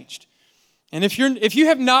been changed. And if you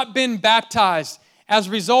have not been baptized as a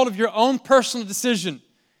result of your own personal decision,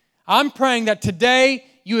 I'm praying that today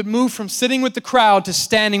you would move from sitting with the crowd to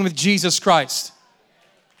standing with Jesus Christ.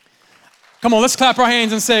 Come on, let's clap our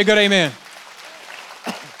hands and say a good amen.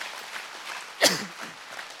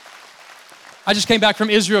 I just came back from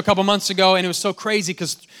Israel a couple months ago, and it was so crazy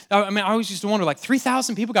because, I always used to wonder, like,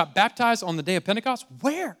 3,000 people got baptized on the day of Pentecost?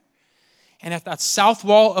 Where? And at that south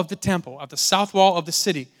wall of the temple, at the south wall of the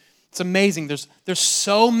city, it's amazing. There's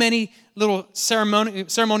so many little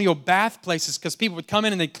ceremonial bath places because people would come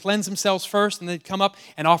in and they'd cleanse themselves first, and they'd come up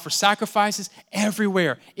and offer sacrifices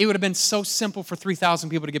everywhere. It would have been so simple for 3,000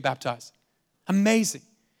 people to get baptized. Amazing.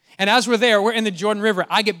 And as we're there, we're in the Jordan River.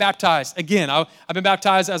 I get baptized. Again, I've been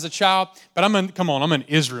baptized as a child, but I'm in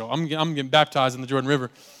Israel. I'm getting baptized in the Jordan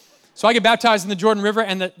River. So I get baptized in the Jordan River,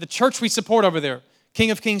 and the church we support over there,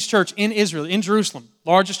 King of Kings Church in Israel, in Jerusalem,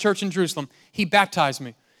 largest church in Jerusalem, he baptized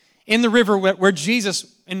me in the river where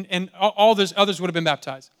Jesus and all those others would have been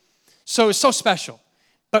baptized. So it's so special.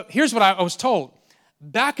 But here's what I was told.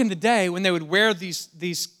 Back in the day when they would wear these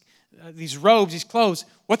robes, these clothes,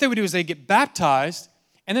 what they would do is they'd get baptized,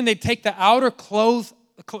 and then they'd take the outer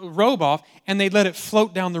robe off, and they'd let it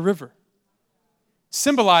float down the river,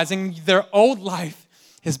 symbolizing their old life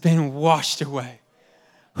has been washed away.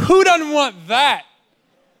 Who doesn't want that?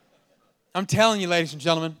 I'm telling you, ladies and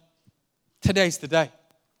gentlemen, today's the day.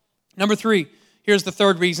 Number 3, here's the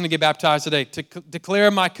third reason to get baptized today, to declare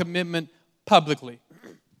my commitment publicly.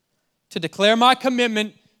 To declare my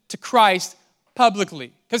commitment to Christ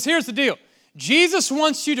publicly. Because here's the deal. Jesus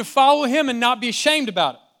wants you to follow him and not be ashamed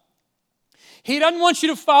about it. He doesn't want you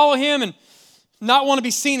to follow him and not want to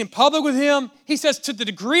be seen in public with him. He says, to the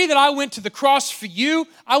degree that I went to the cross for you,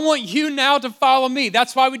 I want you now to follow me.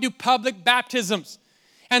 That's why we do public baptisms.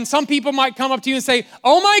 And some people might come up to you and say,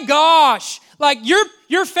 oh my gosh, like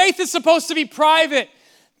your faith is supposed to be private.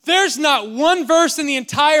 There's not one verse in the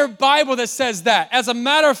entire Bible that says that. As a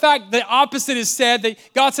matter of fact, the opposite is said, that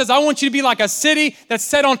God says, I want you to be like a city that's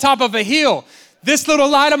set on top of a hill. This little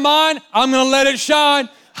light of mine, I'm going to let it shine.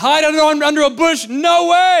 Hide under a bush? No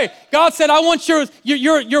way. God said, I want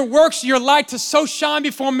your works, your light to so shine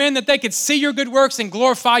before men that they could see your good works and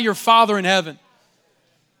glorify your Father in heaven.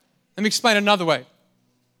 Let me explain it another way.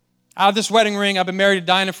 Out of this wedding ring, I've been married to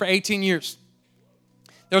Dinah for 18 years.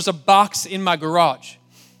 There's a box in my garage.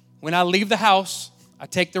 When I leave the house, I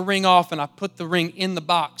take the ring off and I put the ring in the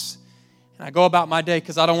box. And I go about my day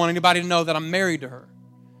because I don't want anybody to know that I'm married to her.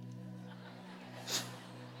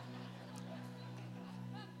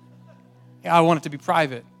 I want it to be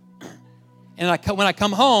private. And when I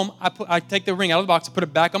come home, I take the ring out of the box, I put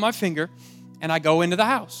it back on my finger, and I go into the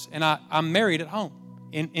house. And I'm married at home,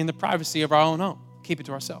 in the privacy of our own home. Keep it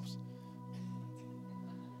to ourselves.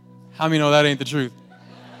 How many know that ain't the truth?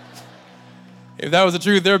 If that was the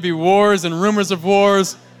truth, there would be wars and rumors of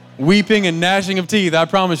wars, weeping and gnashing of teeth. I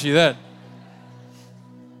promise you that.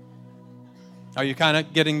 Are you kind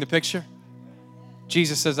of getting the picture?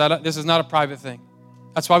 Jesus says that this is not a private thing.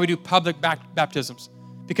 That's why we do public baptisms,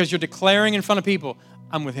 because you're declaring in front of people,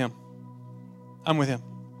 I'm with him. I'm with him.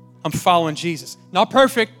 I'm following Jesus. Not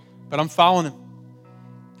perfect, but I'm following him.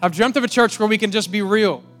 I've dreamt of a church where we can just be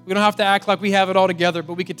real. We don't have to act like we have it all together,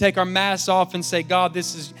 but we can take our masks off and say, God,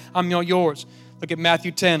 I'm yours. Look at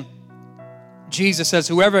Matthew 10. Jesus says,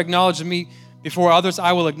 whoever acknowledges me before others,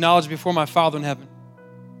 I will acknowledge before my Father in heaven.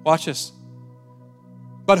 Watch this.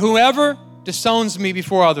 But whoever disowns me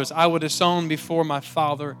before others, I will disown before my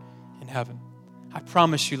Father in heaven. I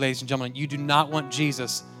promise you, ladies and gentlemen, you do not want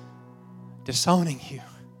Jesus disowning you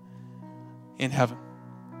in heaven.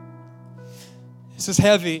 This is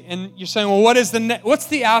heavy, and you're saying, well, what's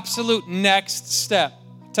the absolute next step?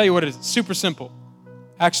 I'll tell you what it is. It's super simple.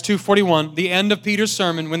 Acts 2:41, the end of Peter's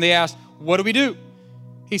sermon, when they asked, what do we do?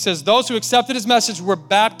 He says, those who accepted his message were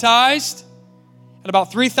baptized, and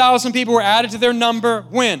about 3,000 people were added to their number.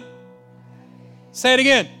 When? Say it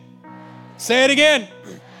again. Say it again.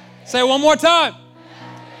 Say it one more time.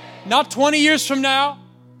 Not 20 years from now,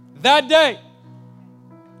 that day.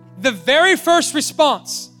 The very first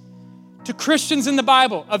response to Christians in the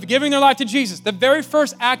Bible of giving their life to Jesus, the very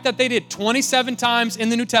first act that they did 27 times in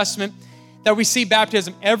the New Testament that we see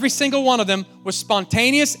baptism, every single one of them was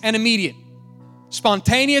spontaneous and immediate.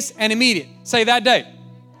 Spontaneous and immediate. Say that day.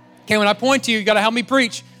 Okay, when I point to you, you got to help me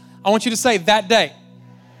preach. I want you to say that day.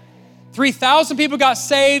 3,000 people got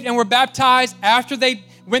saved and were baptized after they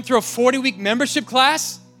went through a 40-week membership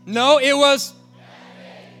class? No, it was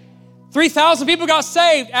 3,000 people got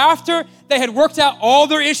saved after they had worked out all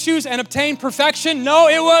their issues and obtained perfection? No,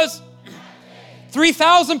 it was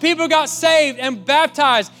 3,000 people got saved and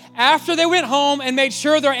baptized after they went home and made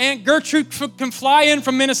sure their Aunt Gertrude can fly in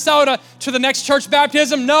from Minnesota to the next church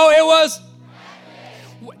baptism. No, it was.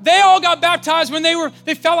 They all got baptized when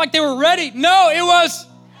they felt like they were ready. No, it was.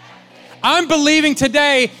 I'm believing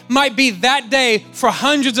today might be that day for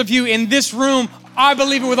hundreds of you in this room. I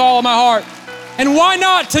believe it with all of my heart. And why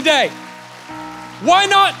not today? Why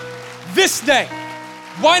not this day?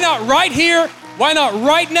 Why not right here? Why not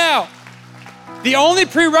right now? The only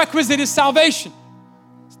prerequisite is salvation.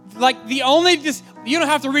 You don't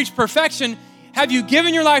have to reach perfection. Have you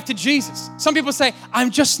given your life to Jesus? Some people say,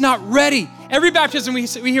 I'm just not ready. Every baptism we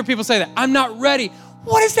hear people say that, I'm not ready.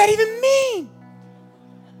 What does that even mean?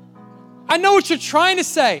 I know what you're trying to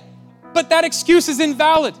say, but that excuse is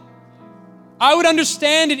invalid. I would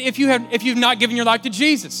understand it if you've not given your life to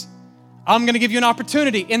Jesus. I'm going to give you an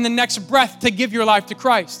opportunity in the next breath to give your life to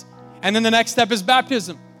Christ. And then the next step is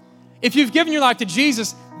baptism. If you've given your life to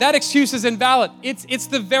Jesus, that excuse is invalid. It's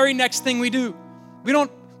the very next thing we do. We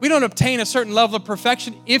don't obtain a certain level of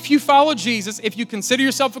perfection. If you follow Jesus, if you consider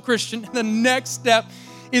yourself a Christian, the next step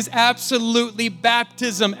is absolutely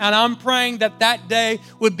baptism. And I'm praying that day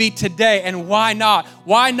would be today. And why not?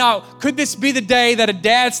 Why not? Could this be the day that a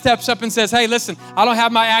dad steps up and says, hey, listen, I don't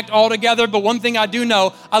have my act all together, but one thing I do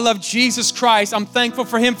know, I love Jesus Christ. I'm thankful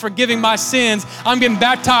for him forgiving my sins. I'm getting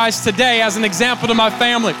baptized today as an example to my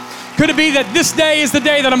family. Could it be that this day is the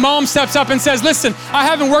day that a mom steps up and says, listen, I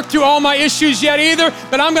haven't worked through all my issues yet either,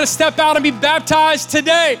 but I'm going to step out and be baptized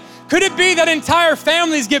today? Could it be that entire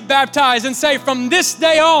families get baptized and say, from this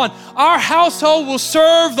day on, our household will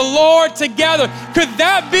serve the Lord together? Could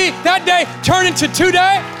that day turn into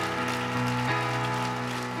today?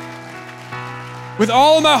 With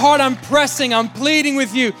all of my heart, I'm pleading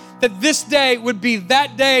with you that this day would be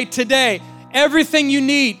that day today. Everything you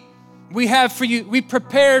need, we have for you. We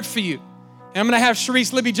prepared for you. And I'm going to have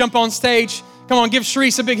Sharice Libby jump on stage. Come on, give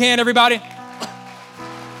Sharice a big hand, everybody.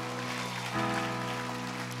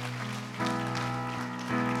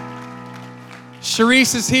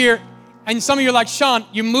 Sharice is here. And some of you are like, Shaun,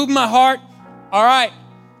 you moved my heart. All right.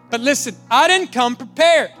 But listen, I didn't come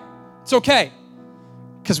prepared. It's okay,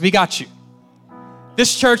 because we got you.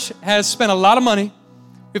 This church has spent a lot of money.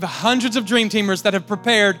 We have hundreds of dream teamers that have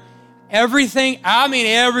prepared everything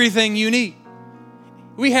you need.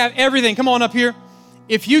 We have everything. Come on up here.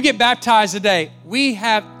 If you get baptized today, we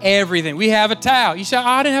have everything. We have a towel. You say, oh,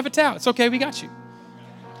 I didn't have a towel. It's okay, we got you.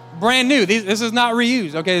 Brand new. This is not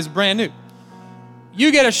reused, okay? It's brand new.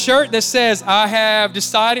 You get a shirt that says, I have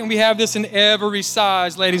decided, and we have this in every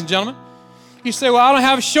size, ladies and gentlemen. You say, well, I don't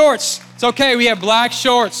have shorts. It's okay, we have black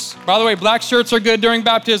shorts. By the way, black shirts are good during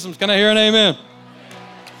baptisms. Can I hear an amen?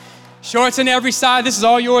 Shorts in every size. This is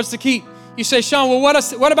all yours to keep. You say, Shaun, well,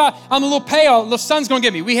 what about, I'm a little pale. The sun's going to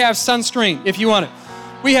get me. We have sunscreen if you want it.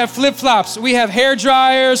 We have flip-flops. We have hair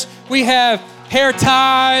dryers. We have hair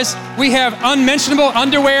ties. We have unmentionable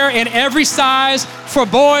underwear in every size for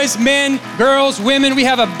boys, men, girls, women. We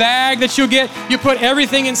have a bag that you'll get. You put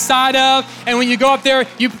everything inside of, and when you go up there,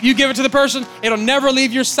 you give it to the person. It'll never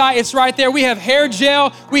leave your sight. It's right there. We have hair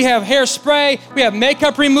gel. We have hairspray. We have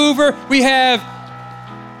makeup remover. We have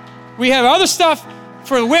other stuff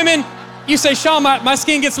for women. You say, Shaun, my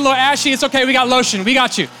skin gets a little ashy. It's okay. We got lotion. We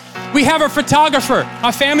got you. We have a photographer.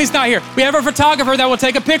 My family's not here. We have a photographer that will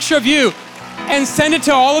take a picture of you and send it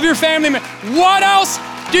to all of your family members. What else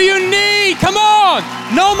do you need? Come on.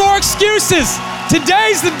 No more excuses.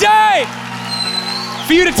 Today's the day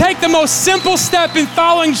for you to take the most simple step in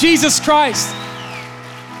following Jesus Christ.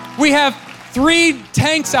 We have 3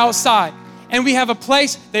 tanks outside, and we have a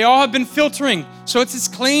place. They all have been filtering, so it's as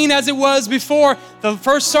clean as it was before the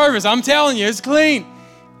first service. I'm telling you, it's clean.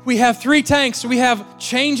 We have 3 tanks. We have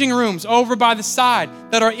changing rooms over by the side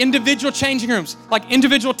that are individual changing rooms, like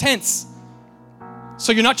individual tents.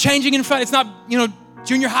 So you're not changing in front. It's not,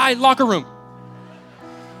 junior high locker room.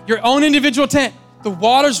 Your own individual tent. The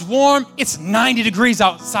water's warm. It's 90 degrees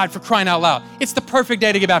outside, for crying out loud. It's the perfect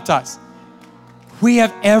day to get baptized. We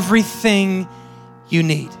have everything you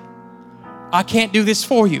need. I can't do this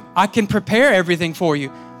for you. I can prepare everything for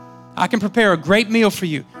you. I can prepare a great meal for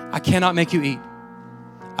you. I cannot make you eat.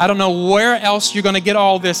 I don't know where else you're going to get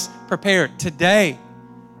all this prepared. Today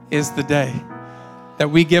is the day that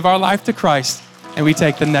we give our life to Christ and we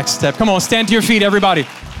take the next step. Come on, stand to your feet, everybody.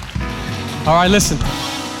 All right, listen.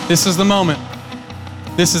 This is the moment.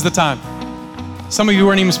 This is the time. Some of you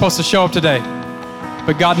weren't even supposed to show up today,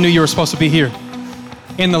 but God knew you were supposed to be here.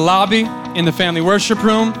 In the lobby, in the family worship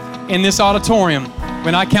room, in this auditorium,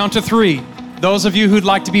 when I count to 3, those of you who'd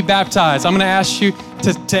like to be baptized, I'm going to ask you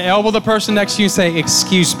to elbow the person next to you and say,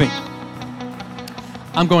 excuse me,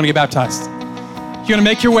 I'm going to get baptized. You're going to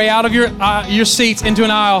make your way out of your seats into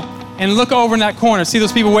an aisle and look over in that corner. See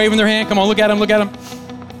those people waving their hand? Come on, look at them.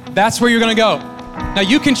 That's where you're going to go. Now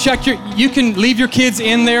you can leave your kids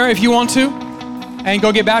in there if you want to and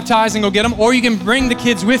go get baptized and go get them, or you can bring the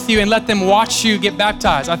kids with you and let them watch you get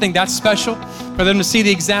baptized. I think that's special for them to see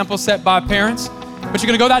the example set by parents. But you're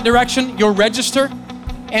going to go that direction. You'll register,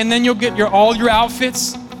 and then you'll get all your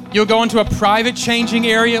outfits. You'll go into a private changing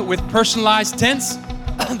area with personalized tents.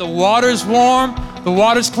 The water's warm, the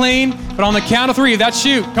water's clean, but on the count of 3, if that's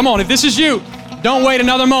you, come on, if this is you, don't wait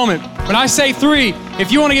another moment. When I say 3,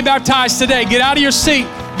 if you want to get baptized today, get out of your seat.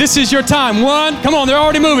 This is your time. 1, come on, they're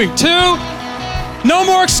already moving. 2, no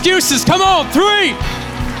more excuses. Come on, 3.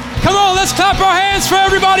 Come on, let's clap our hands for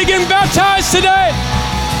everybody getting baptized today.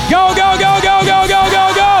 Go, go, go, go, go, go,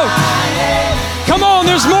 go, go. Come on,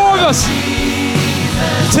 there's more of us.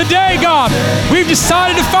 Today, God, we've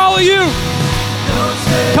decided to follow you.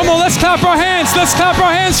 Come on, let's clap our hands. Let's clap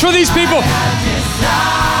our hands for these people.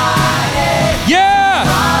 Yeah.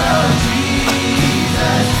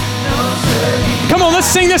 Come on, let's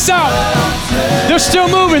sing this out. They're still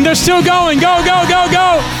moving. They're still going. Go, go, go,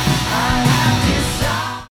 go.